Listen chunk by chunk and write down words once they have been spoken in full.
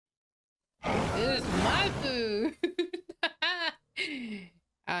This is my food.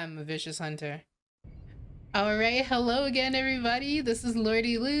 I'm a vicious hunter. All right, hello again, everybody. This is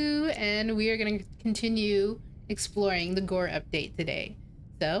Lordy Lou, and we are going to continue exploring the Gore update today.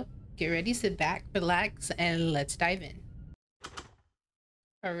 So get ready, sit back, relax, and let's dive in.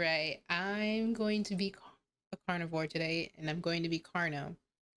 All right, I'm going to be a carnivore today, and I'm going to be Carno,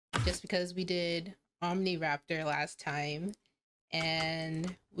 just because we did Omniraptor last time,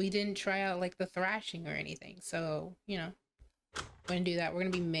 and we didn't try out like the thrashing or anything. So, you know, we're gonna do that. We're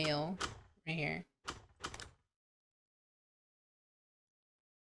gonna be male right here.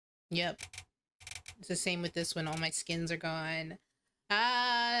 Yep. It's the same with this one. All my skins are gone.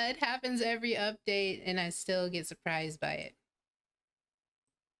 Ah, it happens every update and I still get surprised by it.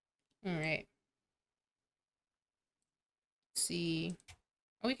 All right. Let's see.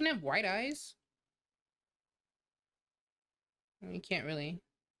 Oh, we can have white eyes. You can't really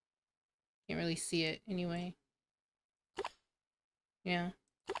see it anyway. Yeah.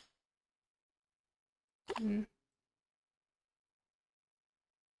 Hmm.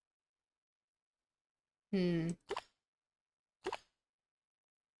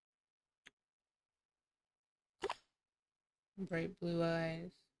 Bright blue eyes.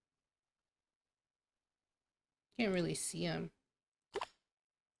 Can't really see them.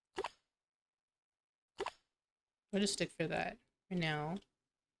 We'll just stick for that for now.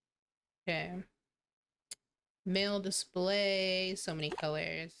 Okay. Male display. So many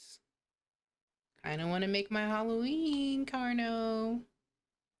colors. Kinda want to make my Halloween Carno.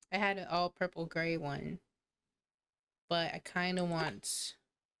 I had an all purple gray one. But I kinda want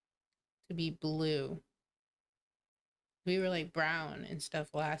to be blue. We were like brown and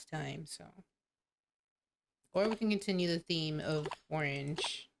stuff last time, so. Or we can continue the theme of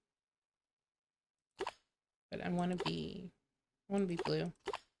orange. But I wanna be blue.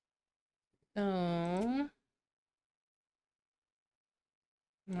 So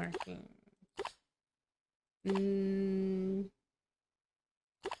marking.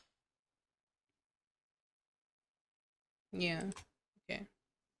 Yeah, okay.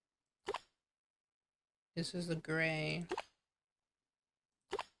 This is a gray.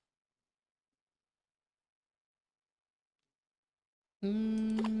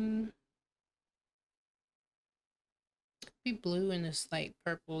 Be blue in this like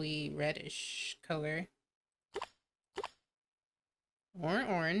purpley reddish color. Or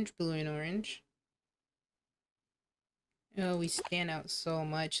orange, blue and orange. Oh, we stand out so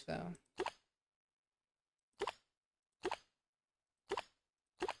much though.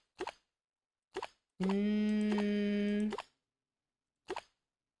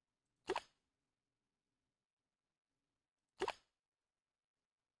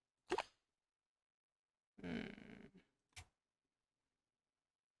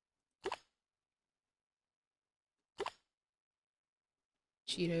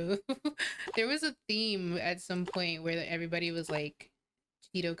 Cheeto. There was a theme at some point where everybody was like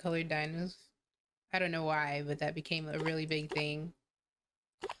Cheeto colored dinos. I don't know why, but that became a really big thing.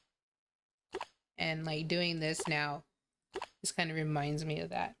 And like doing this now just kind of reminds me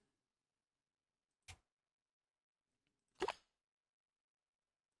of that.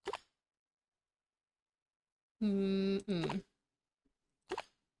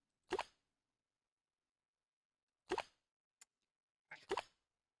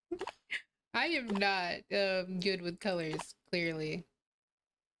 I am not good with colors, clearly.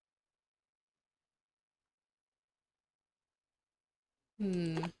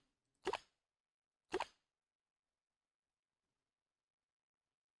 Maybe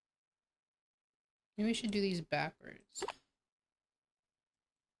we should do these backwards.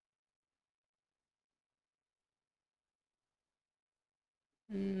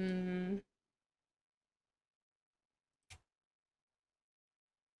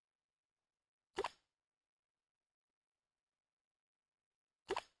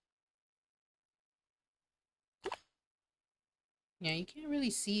 Yeah, you can't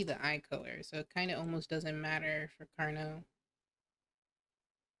really see the eye color, so it kind of almost doesn't matter for Carno.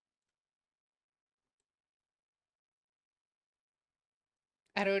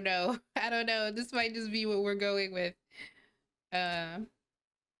 I don't know. I don't know. This might just be what we're going with.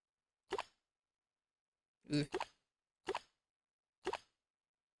 Oof.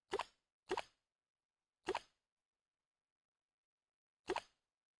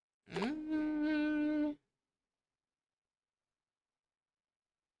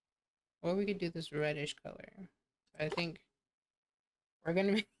 Or we could do this reddish color. I think we're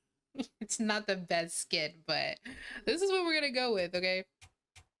gonna be it's not the best skin, but this is what we're gonna go with, okay?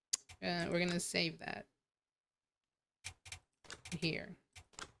 We're gonna save that here.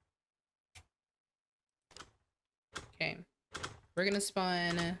 We're gonna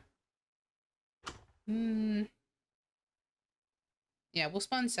spawn. Yeah, we'll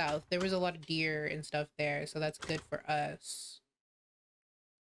spawn south. There was a lot of deer and stuff there, so that's good for us.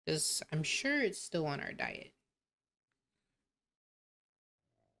 Because I'm sure it's still on our diet.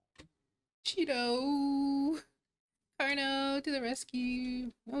 Cheeto! Carno to the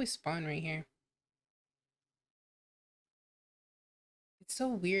rescue! Always spawn right here. It's so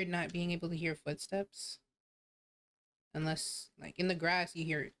weird not being able to hear footsteps. Unless, like, in the grass, you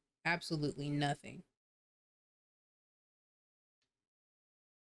hear absolutely nothing.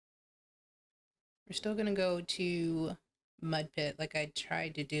 We're still gonna go to Mud Pit like I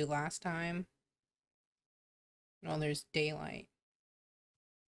tried to do last time. Well, there's daylight.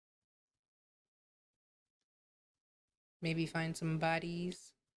 Maybe find some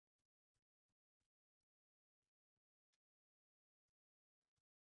bodies.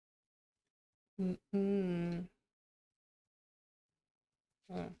 Oh.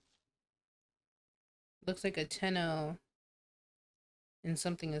 Looks like a Tenno and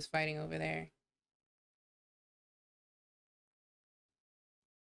something is fighting over there.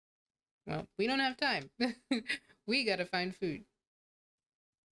 Well, we don't have time. We gotta find food.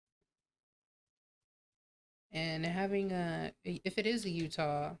 And having if it is a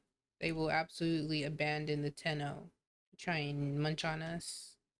Utah, they will absolutely abandon the Tenno to try and munch on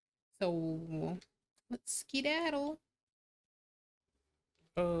us. So let's skedaddle.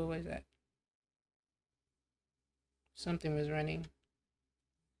 Oh, what is that? Something was running.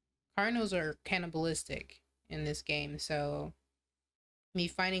 Carnos are cannibalistic in this game, so me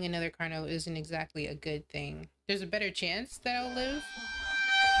finding another Carno isn't exactly a good thing. There's a better chance that I'll live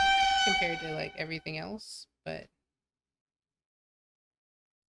compared to like everything else, but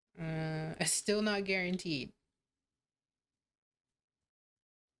it's still not guaranteed.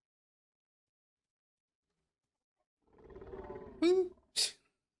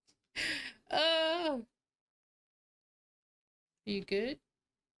 Oh, you good?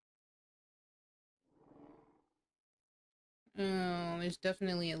 Oh, there's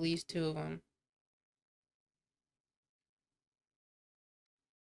definitely at least two of them.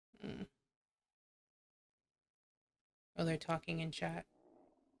 Oh, they're talking in chat.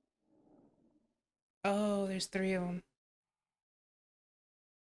 Oh, there's three of them.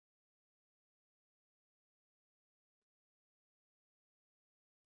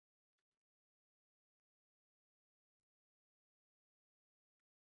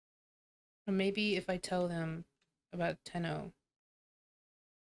 Or maybe if I tell them about Tenno,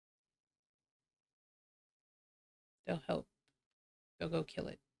 they'll help. They'll go kill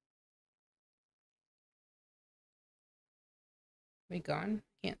it. We gone?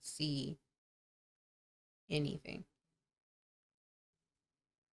 Can't see anything.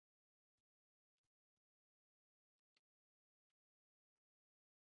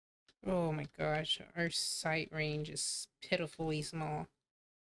 Oh my gosh, our sight range is pitifully small.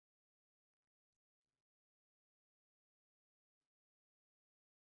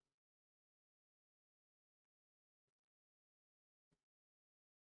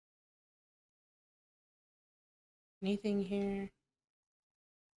 Anything here?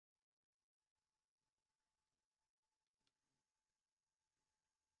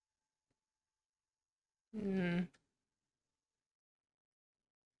 Hmm.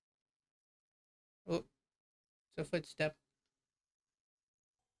 Oh, it's a footstep.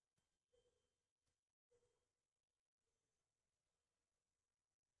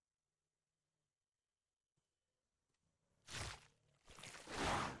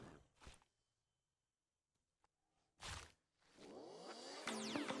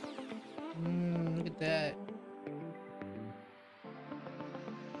 Look at that.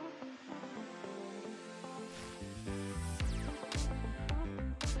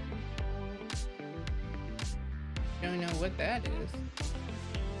 Don't know what that is.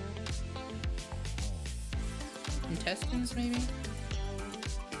 Intestines, maybe?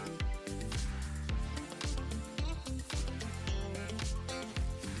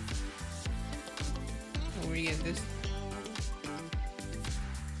 Oh, where you get this?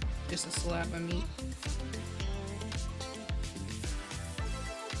 Just a slab of meat.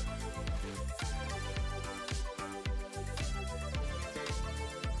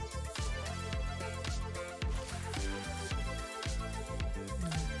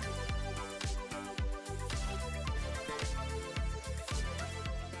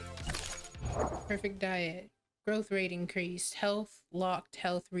 Perfect diet. Growth rate increased. Health locked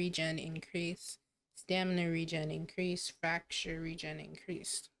health regen increase. Stamina regen increase. Fracture regen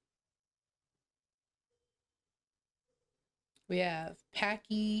increased. We have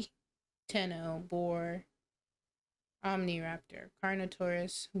Packy, Tenno, Boar, Omniraptor,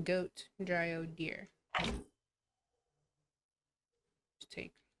 Carnotaurus, goat, Dryo, deer. Just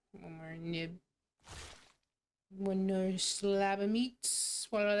take one more nib. One more slab of meat.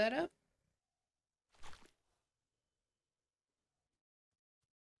 Swallow that up.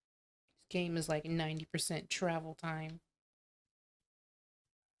 This game is like 90% travel time.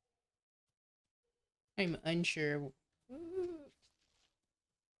 I'm unsure.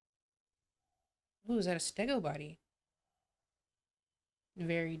 Ooh, is that a stego body?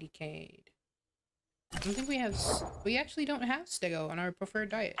 Very decayed. I don't think we have... We actually don't have stego on our preferred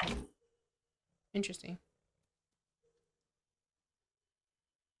diet. Interesting.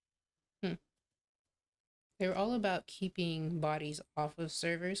 They're all about keeping bodies off of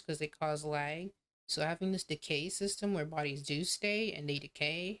servers because they cause lag. So having this decay system where bodies do stay and they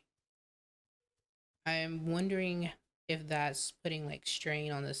decay, I'm wondering if that's putting like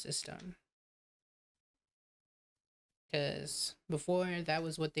strain on the system. Because before, that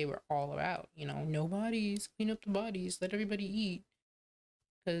was what they were all about. You know, no bodies, clean up the bodies, let everybody eat.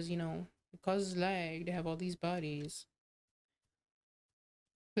 Because, you know, it causes lag to have all these bodies.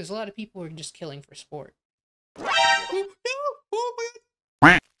 Because a lot of people are just killing for sport. Oh, no! Oh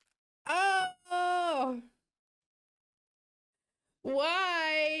my god! Oh!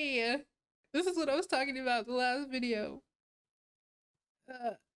 Why? This is what I was talking about the last video.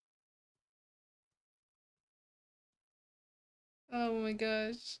 Oh my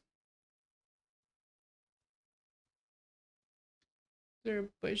gosh. Is there a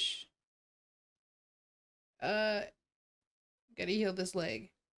bush? Uh, Gotta heal this leg.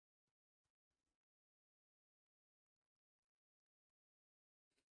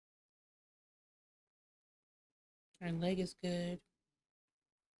 Our leg is good.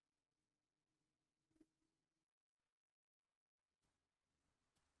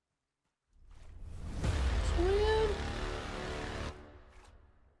 Swim!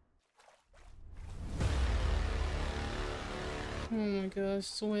 Oh my gosh,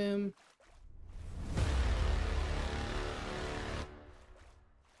 swim.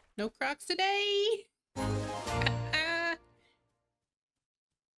 No Crocs today!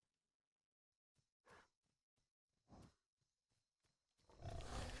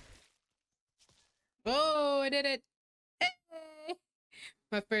 Oh, I did it! Hey!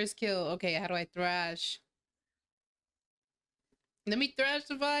 My first kill. Okay, how do I thrash? Let me thrash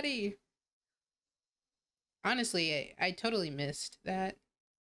the body! Honestly, I totally missed that.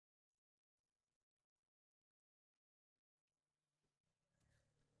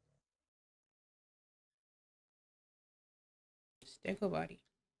 Stego body.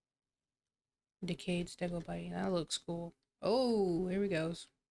 Decayed stego body. That looks cool. Oh, here we go.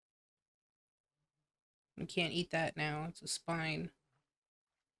 I can't eat that now. It's a spine.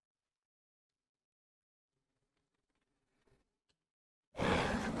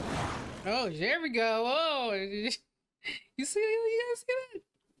 Oh, there we go. Oh, you see? You guys see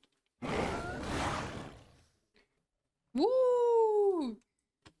that? Woo!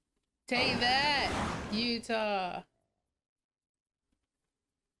 Take that, Utah.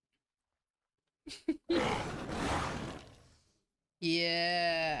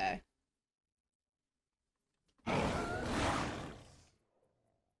 Yeah.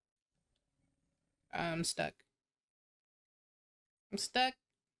 I'm stuck. I'm stuck.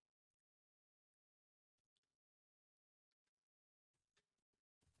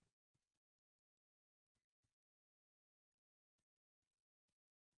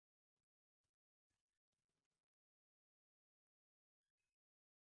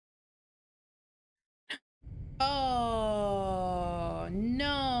 Oh,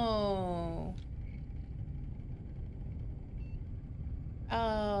 no.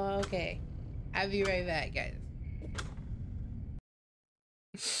 Oh, okay. I'll be right back, guys.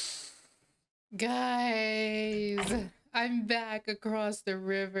 Guys, I'm back across the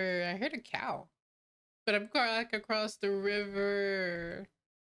river. I heard a cow, but I'm back across the river.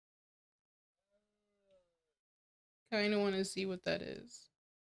 Kind of want to see what that is.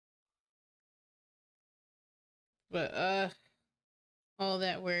 But, all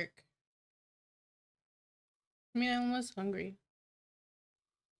that work. I mean, I'm less hungry.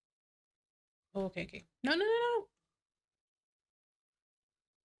 Oh, okay, okay. No, no, no, no.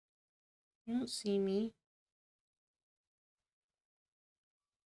 You don't see me.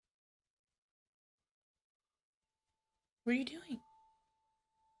 What are you doing?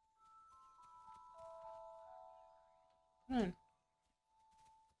 Come on.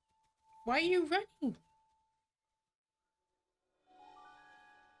 Why are you running?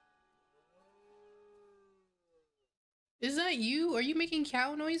 Is that you? Are you making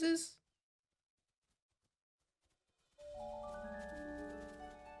cow noises?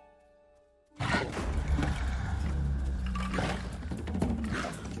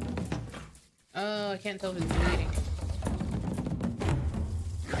 Oh, I can't tell if it's bleeding.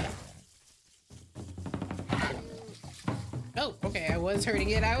 Oh, okay, I was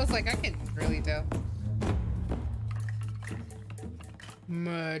hurting it. I was like, I can't really tell.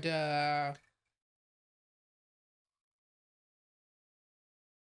 Murder.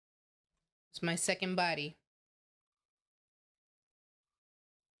 It's my second body.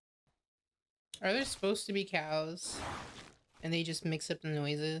 Are there supposed to be cows? And they just mix up the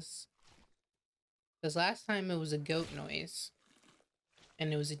noises? Because last time it was a goat noise.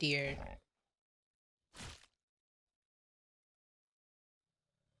 And it was a deer.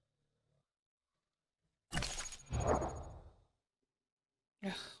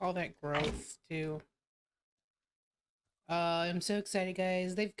 Ugh, all that growth, too. I'm so excited,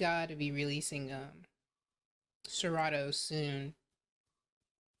 guys. They've got to be releasing, Serato soon.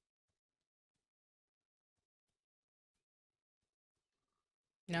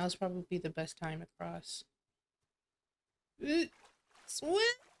 Now's probably the best time to cross. Swim!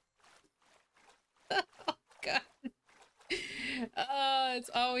 Oh, God. Oh, it's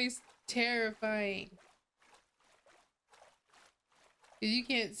always terrifying. You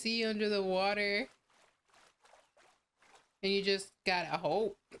can't see under the water. And you just gotta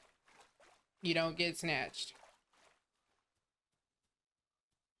hope you don't get snatched.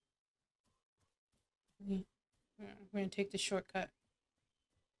 We're gonna take the shortcut.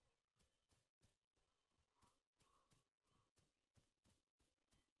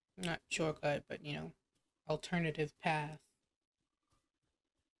 Not shortcut, but you know, alternative path.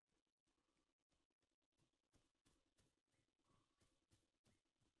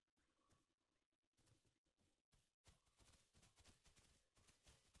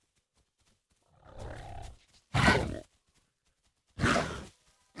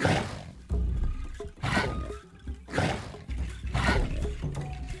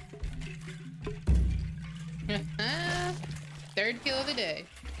 Third kill of the day.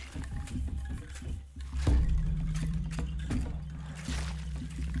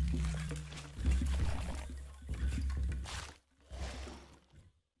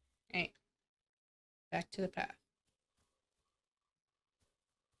 Hey, back to the path.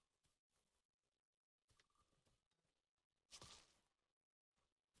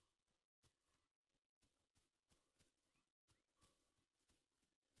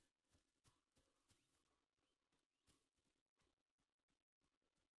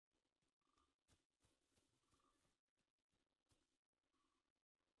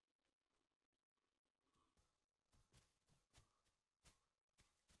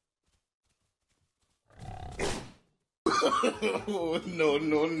 No,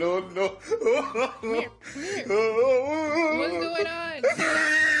 no, no, no. Come here, come here. What's going on?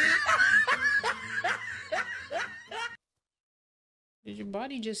 Did your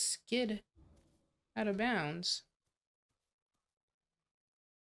body just skid out of bounds?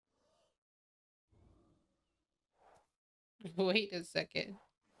 Wait a second.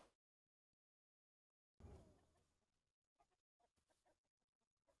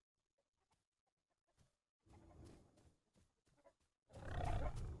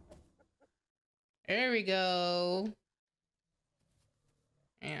 There we go.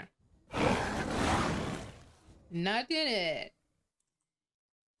 Yeah. Not in it.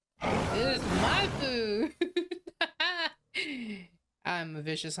 This is my food. I'm a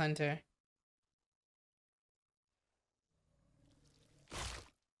vicious hunter.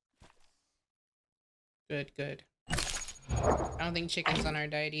 Good, good. I don't think chicken's on our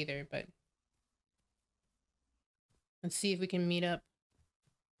diet either, but let's see if we can meet up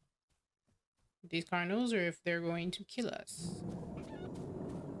with these Carnos or if they're going to kill us.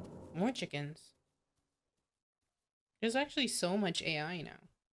 More chickens. There's actually so much AI now.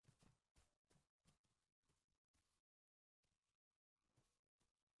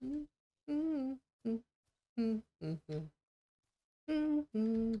 I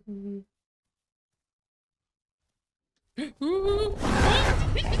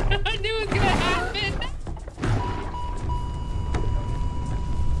knew it was gonna happen.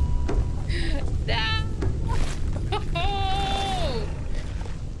 No!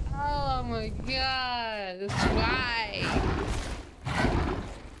 Oh my god! Why?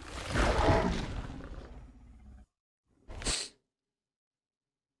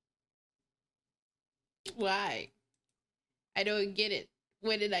 Why? I don't get it.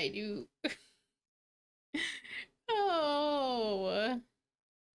 What did I do? Oh.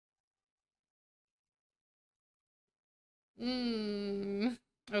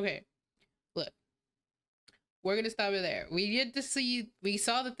 Okay. Look. We're gonna stop it there. We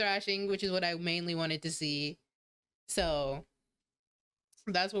saw the thrashing, which is what I mainly wanted to see. So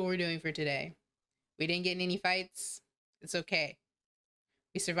that's what we're doing for today. We didn't get in any fights. It's okay.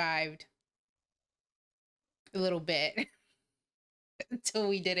 We survived a little bit until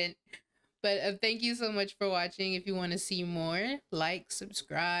we didn't. But thank you so much for watching. If you want to see more, like,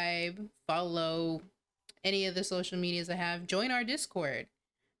 subscribe, follow any of the social medias I have, join our Discord,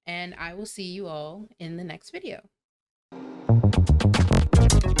 and I will see you all in the next video.